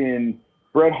talking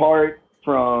Bret Hart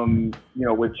from, you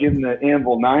know, with Jim the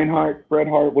Anvil Neidhart, Bret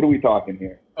Hart? What are we talking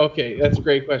here? Okay, that's a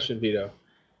great question, Vito.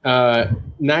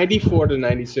 94 to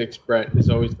 96 Bret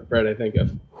is always the Bret I think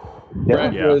of.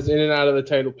 Bret was in and out of the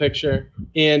title picture,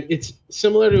 and it's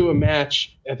similar to a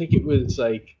match. I think it was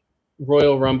like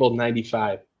Royal Rumble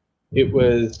 95. It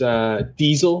was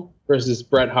Diesel versus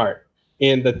Bret Hart,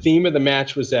 and the theme of the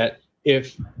match was that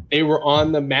if they were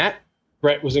on the mat,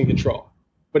 Bret was in control,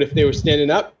 but if they were standing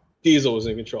up, Diesel was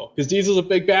in control, because Diesel's a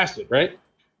big bastard, right?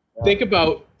 Yeah. Think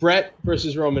about Bret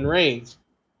versus Roman Reigns.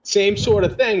 Same sort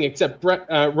of thing, except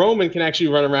Roman can actually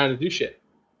run around and do shit.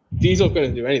 Diesel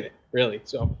couldn't do anything, really.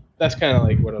 So that's kind of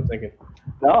like what I'm thinking.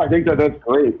 No, I think that's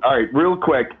great. All right, real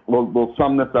quick, we'll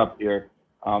sum this up here.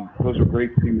 Those were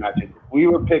great team matches. We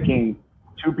were picking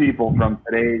two people from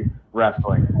today's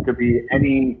wrestling. It could be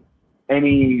any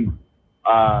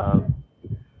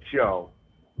show.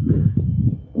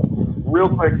 Real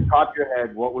quick, top of your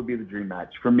head, what would be the dream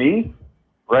match? For me,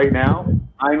 right now,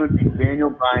 I would be Daniel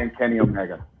Bryan, Kenny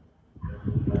Omega.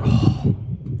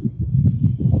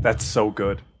 That's so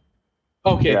good.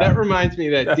 Okay, that reminds me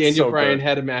that Daniel Bryan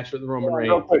had a match with Roman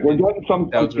Reigns. We're getting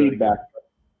some feedback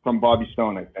from Bobby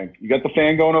Stone, I think. You got the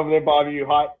fan going over there, Bobby? You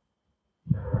hot?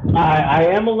 I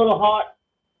am a little hot.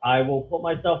 I will put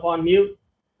myself on mute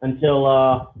until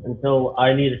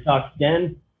I need to talk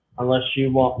again, unless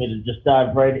you want me to just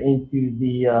dive right into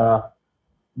the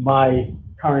my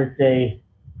current day.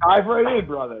 Dive right in,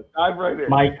 brother. Dive right in.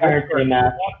 My current day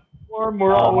match.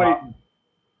 We're all waiting.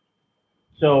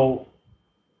 So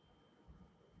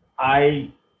I've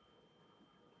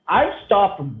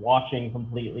stopped watching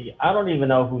completely. I don't even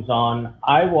know who's on.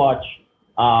 I watch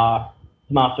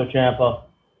Tommaso Ciampa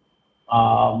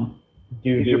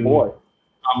due to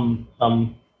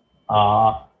some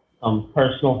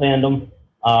personal fandom.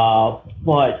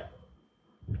 But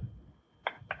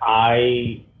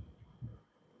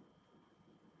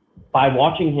by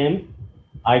watching him,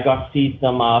 I got to see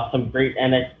some great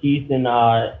NXTs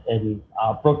in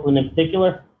Brooklyn in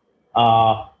particular.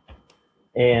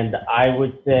 And I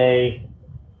would say,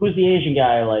 who's the Asian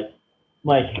guy I like?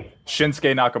 Like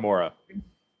Shinsuke Nakamura.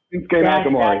 Shinsuke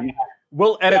Nakamura.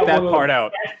 We'll edit that part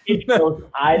out. Best shows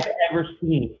I've ever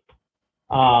seen.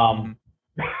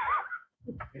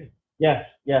 Yes.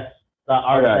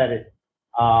 Art said it.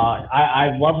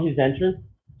 I love his entrance,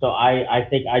 so I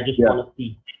think I just want to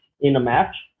see in a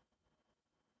match.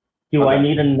 Do I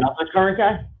need another current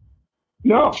guy?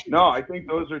 No, I think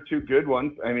those are two good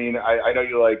ones. I mean, I know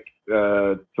you like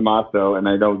Tommaso, and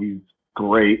I know he's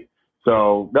great.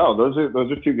 So no, those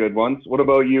are two good ones. What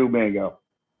about you, Mango?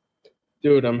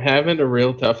 Dude, I'm having a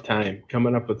real tough time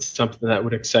coming up with something that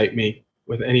would excite me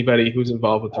with anybody who's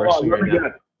involved with wrestling right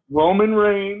now. Roman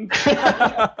Reigns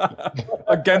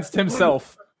against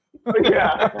himself.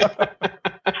 Yeah,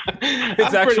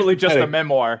 it's actually just a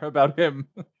memoir about him.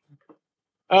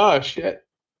 Oh shit,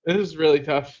 this is really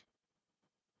tough.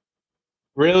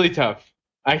 Really tough.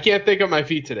 I can't think on my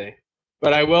feet today,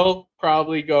 but I will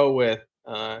probably go with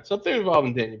something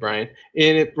involving Daniel Bryan.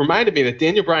 And it reminded me that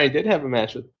Daniel Bryan did have a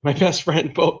match with my best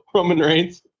friend, Roman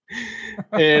Reigns.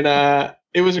 And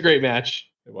it was a great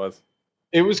match. It was.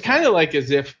 It was kind of like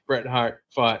as if Bret Hart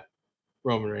fought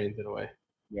Roman Reigns in a way.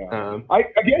 Yeah.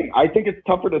 I think it's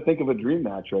tougher to think of a dream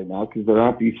match right now because there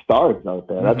aren't these stars out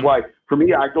there. That's why, for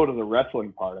me, I go to the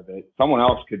wrestling part of it. Someone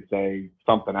else could say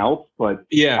something else, but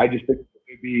yeah, I just think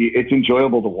it's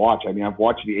enjoyable to watch. I mean, I've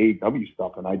watched the AEW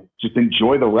stuff, and I just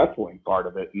enjoy the wrestling part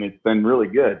of it, and it's been really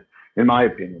good, in my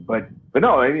opinion. But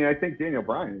no, I mean, I think Daniel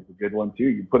Bryan is a good one, too.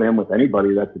 You put him with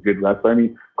anybody that's a good wrestler. I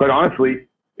mean, quite honestly,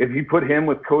 if you put him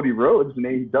with Cody Rhodes in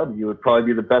AEW, it would probably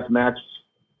be the best match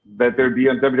that there'd be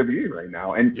on WWE right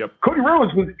now. And Cody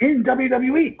Rhodes was in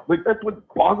WWE. Like, that's what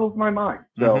boggles my mind.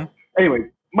 So, anyway,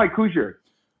 Mike, who's yours?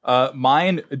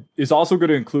 Mine is also going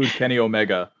to include Kenny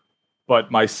Omega, but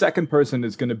my second person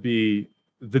is going to be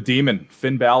the Demon,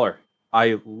 Finn Balor.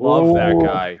 I love that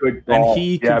guy. And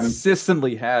he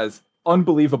consistently has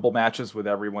unbelievable matches with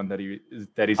everyone that he's in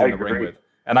the ring with.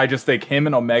 And I just think him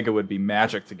and Omega would be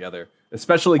magic together,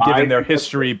 especially given their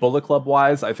history Bullet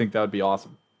Club-wise. I think that would be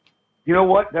awesome. You know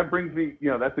what? That brings me,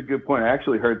 that's a good point. I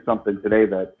actually heard something today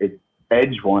that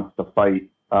Edge wants to fight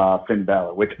Finn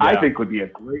Balor, which I think would be a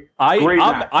great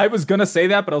match. I was going to say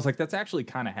that, but I was like, that's actually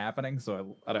kind of happening,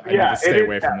 so I need to stay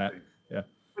away from that. Yeah.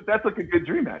 But that's like a good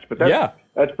dream match. But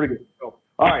that's pretty good. So,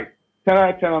 all right, 10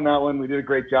 out of 10 on that one. We did a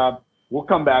great job. We'll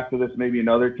come back to this maybe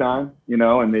another time,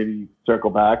 and maybe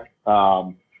circle back.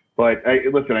 But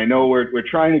listen, I know we're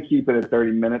trying to keep it at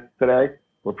 30 minutes today.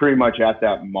 We're pretty much at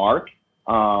that mark.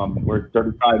 We're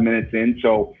 35 minutes in,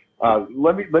 so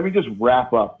let me just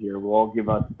wrap up here. We'll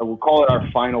call it our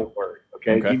final word.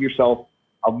 Okay? Give yourself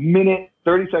a minute,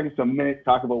 30 seconds to a minute.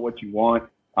 Talk about what you want.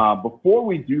 Before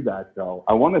we do that, though,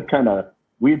 I want to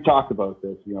we had talked about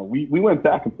this. We went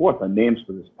back and forth on names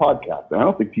for this podcast, and I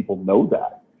don't think people know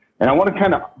that. And I want to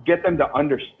kind of get them to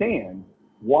understand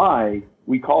why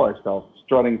we call ourselves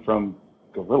Strutting from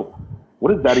Gorilla.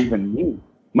 What does that even mean?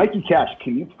 Mikey Cash,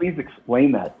 can you please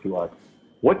explain that to us?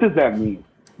 What does that mean?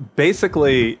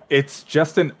 Basically, it's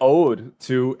just an ode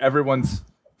to everyone's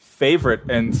favorite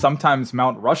and sometimes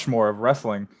Mount Rushmore of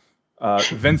wrestling,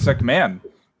 Vince McMahon.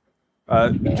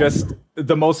 Just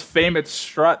the most famous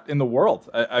strut in the world.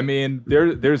 I mean,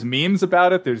 there's memes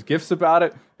about it. There's GIFs about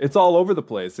it. It's all over the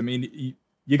place. I mean,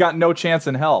 you got no chance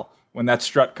in hell when that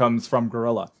strut comes from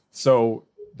Gorilla. So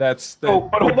that's the... Oh,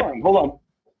 but hold on.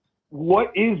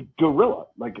 What is Gorilla?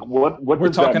 Like, what we're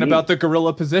talking about the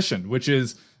Gorilla position, which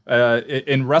is,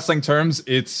 in wrestling terms,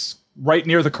 it's right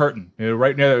near the curtain,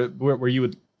 right near where you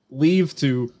would leave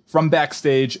from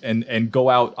backstage and go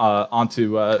out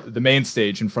onto the main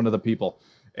stage in front of the people.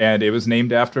 And it was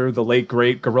named after the late,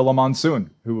 great Gorilla Monsoon,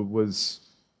 who was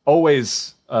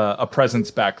always a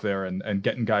presence back there and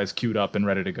getting guys queued up and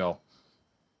ready to go.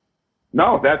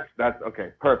 No, that's okay.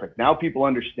 Perfect. Now people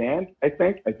understand. I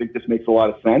think this makes a lot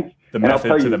of sense. The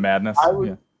method to the madness.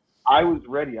 I was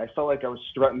ready. I felt like I was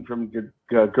strutting from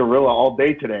Gorilla all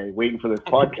day today, waiting for this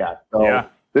podcast. So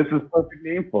this is the perfect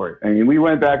name for it. I mean, we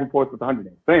went back and forth with 100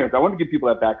 names. But anyways, I want to give people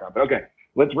that background. But okay,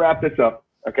 let's wrap this up.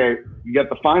 Okay, you got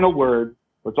the final word.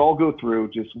 Let's all go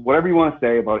through just whatever you want to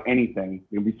say about anything.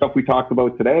 It can be stuff we talked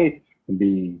about today. It can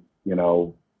be,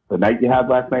 the night you had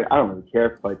last night. I don't really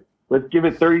care, but let's give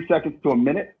it 30 seconds to a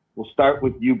minute. We'll start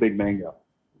with you, Big Mango.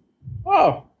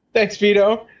 Oh, thanks,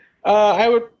 Vito.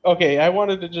 I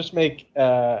wanted to just make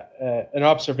an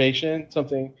observation,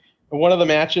 something. One of the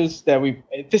matches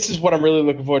this is what I'm really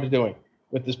looking forward to doing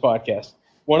with this podcast.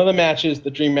 One of the matches, the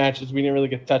dream matches we didn't really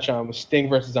get to touch on was Sting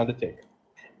versus Undertaker.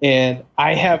 And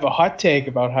I have a hot take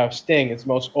about how Sting is the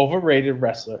most overrated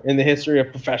wrestler in the history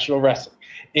of professional wrestling.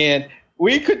 And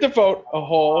we could devote a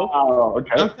whole... Oh,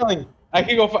 okay. I'm telling you, I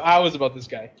could go for hours about this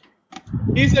guy.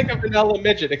 He's like a vanilla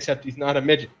midget, except he's not a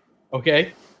midget,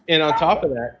 okay? And on top of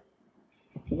that,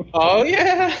 oh,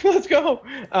 yeah, let's go.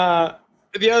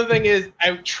 The other thing is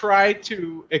I tried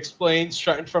to explain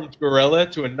strutting from Gorilla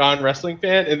to a non-wrestling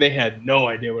fan, and they had no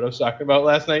idea what I was talking about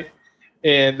last night.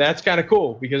 And that's kind of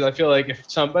cool because I feel like if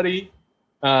somebody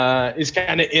is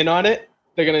kind of in on it,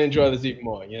 they're gonna enjoy this even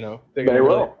more. You know, they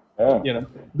will. Yeah. You know,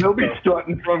 they'll be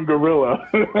strutting from Gorilla.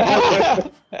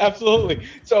 Absolutely.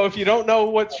 So if you don't know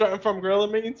what strutting from Gorilla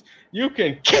means, you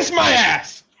can kiss my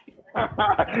ass.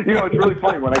 You know, it's really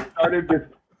funny when I started this.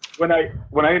 When I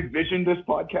envisioned this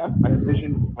podcast, I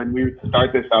envisioned when we would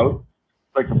start this out,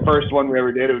 like the first one we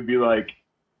ever did, it would be like,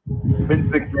 Vince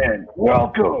McMahon,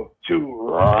 welcome to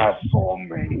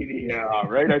WrestleMania,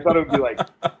 right? I thought it would be like,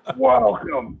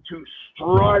 welcome to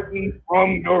Strutting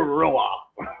from Gorilla.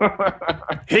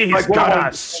 He's like,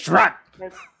 got a strut.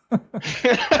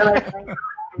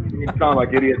 We sound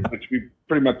like idiots, which we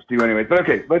pretty much do anyway. But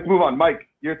okay, let's move on. Mike,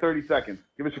 your 30 seconds.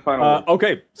 Give us your final word.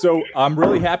 Okay, so I'm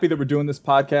really happy that we're doing this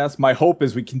podcast. My hope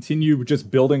is we continue just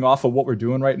building off of what we're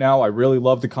doing right now. I really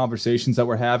love the conversations that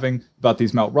we're having about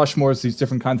these Mount Rushmores, these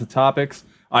different kinds of topics.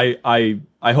 I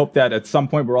hope that at some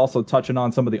point we're also touching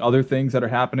on some of the other things that are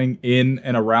happening in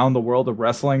and around the world of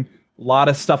wrestling. A lot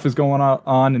of stuff is going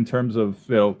on in terms of,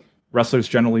 you know, wrestlers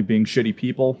generally being shitty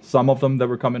people, some of them that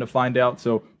we're coming to find out.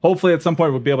 So hopefully at some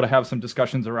point we'll be able to have some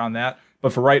discussions around that.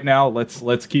 But for right now, let's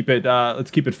keep it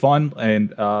fun,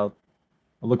 and I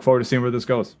look forward to seeing where this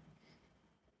goes.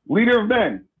 Leader of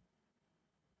Men.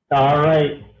 All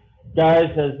right, guys,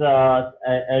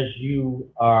 as you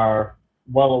are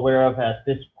well aware of at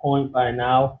this point by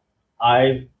now,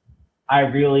 I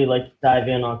really like to dive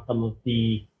in on some of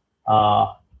the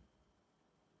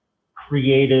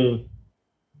creative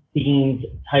themed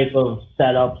type of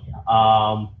setups.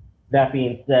 That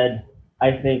being said,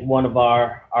 I think one of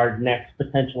our next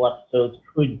potential episodes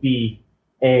could be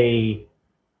a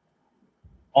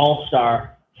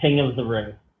all-star King of the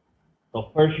Ring.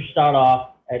 So first you start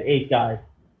off at 8 guys,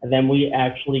 and then we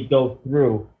actually go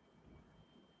through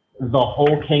the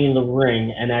whole King of the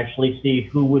Ring and actually see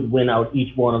who would win out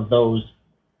each one of those.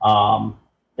 You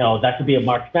know, that could be a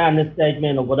March Madness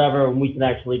segment or whatever, and we can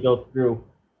actually go through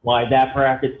why that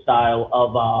bracket style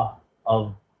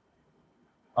of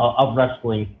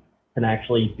wrestling can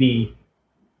actually be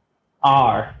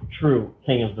our true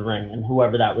King of the Ring, and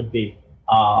whoever that would be.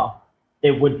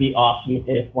 It would be awesome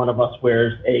if one of us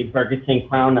wears a Burger King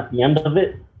crown at the end of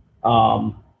it.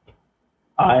 I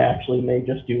actually may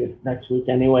just do it next week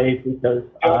anyway, because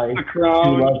I do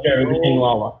love Jerry King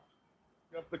Lawler.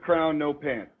 Just the crown, no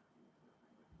pants.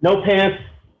 No pants,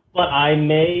 but I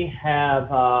may have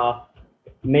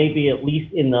maybe at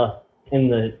least in the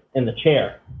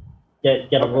chair,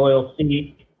 get a royal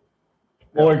seat,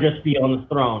 or just be on the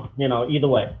throne. You know, either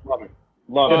way. Love it.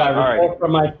 Love it. I All report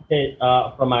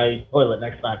from my toilet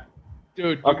next time.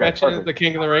 Dude, you mentioned the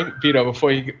King of the Ring, Vito.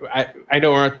 Before you, I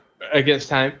know we're against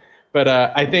time, but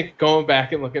I think going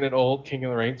back and looking at old King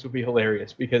of the Rings would be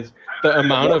hilarious, because the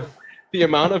amount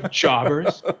of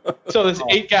jobbers. So there's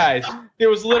 8 guys. There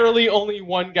was literally only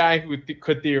one guy who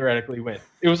could theoretically win.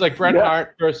 It was like Bret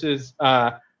Hart versus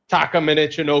Taka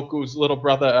Michinoku's little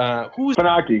brother. Who's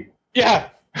Funaki? Yeah.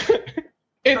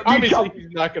 And obviously he's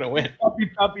not going to win.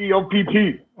 Puppy,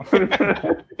 OPP.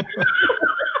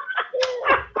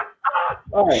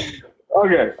 All right.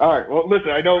 Okay. All right. Well, listen,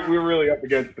 I know we're really up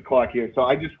against the clock here, so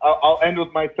I'll end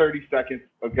with my 30 seconds.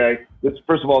 Okay.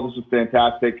 First of all, this is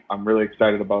fantastic. I'm really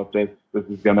excited about this. This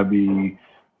is going to be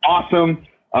awesome.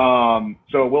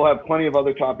 So we'll have plenty of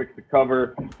other topics to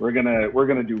cover. We're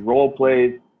gonna do role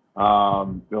plays.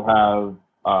 We'll have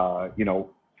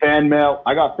fan mail.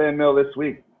 I got fan mail this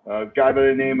week. A guy by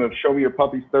the name of Show Me Your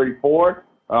Puppies 34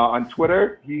 on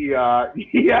Twitter. He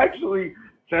actually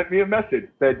sent me a message.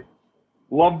 Said,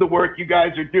 "Love the work you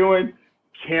guys are doing.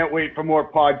 Can't wait for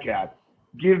more podcasts.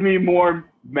 Give me more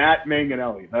Matt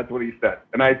Manganelli." That's what he said.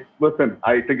 And I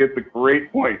think it's a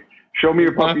great point. Show Me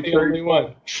Your Puppies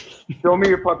 34. Show Me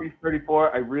Your Puppies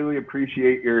 34. I really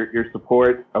appreciate your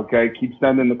support. Okay, keep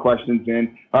sending the questions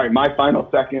in. All right, my final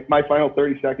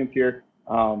 30 seconds here.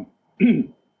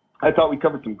 I thought we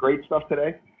covered some great stuff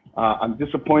today. I'm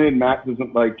disappointed Matt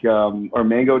doesn't like, or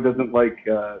Mango doesn't like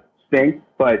Sting,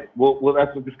 but we'll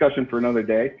that's a discussion for another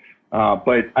day.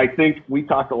 But I think we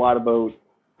talked a lot about,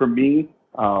 for me,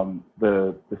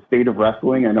 the state of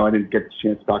wrestling. I know I didn't get the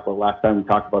chance to talk about it last time. We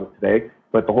talked about it today,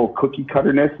 but the whole cookie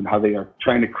cutterness and how they are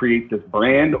trying to create this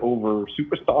brand over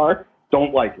superstar,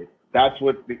 don't like it. That's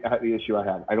what the issue I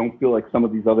have. I don't feel like some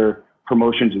of these other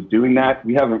promotions are doing that.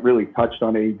 We haven't really touched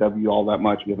on AEW all that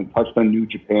much. We haven't touched on New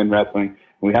Japan Wrestling, and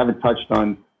we haven't touched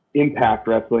on Impact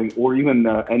Wrestling or even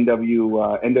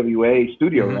NWA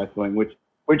Studio Wrestling, which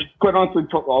quite honestly,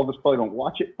 all of us probably don't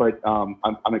watch it, but I'm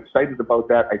excited about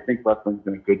that. I think wrestling's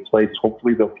in a good place.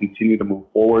 Hopefully they'll continue to move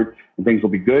forward and things will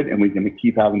be good, and we're going to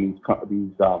keep having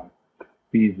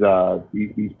these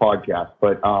podcasts.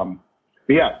 But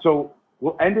yeah, so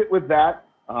we'll end it with that.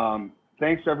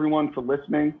 Thanks everyone for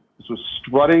listening. This was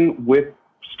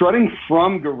Strutting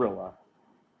from Gorilla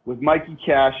with Mikey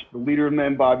Cash, the leader of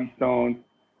men, Bobby Stone,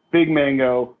 Big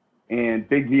Mango, and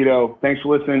Big Vito. Thanks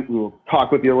for listening. We will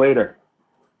talk with you later.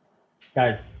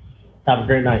 Guys, have a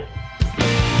great night.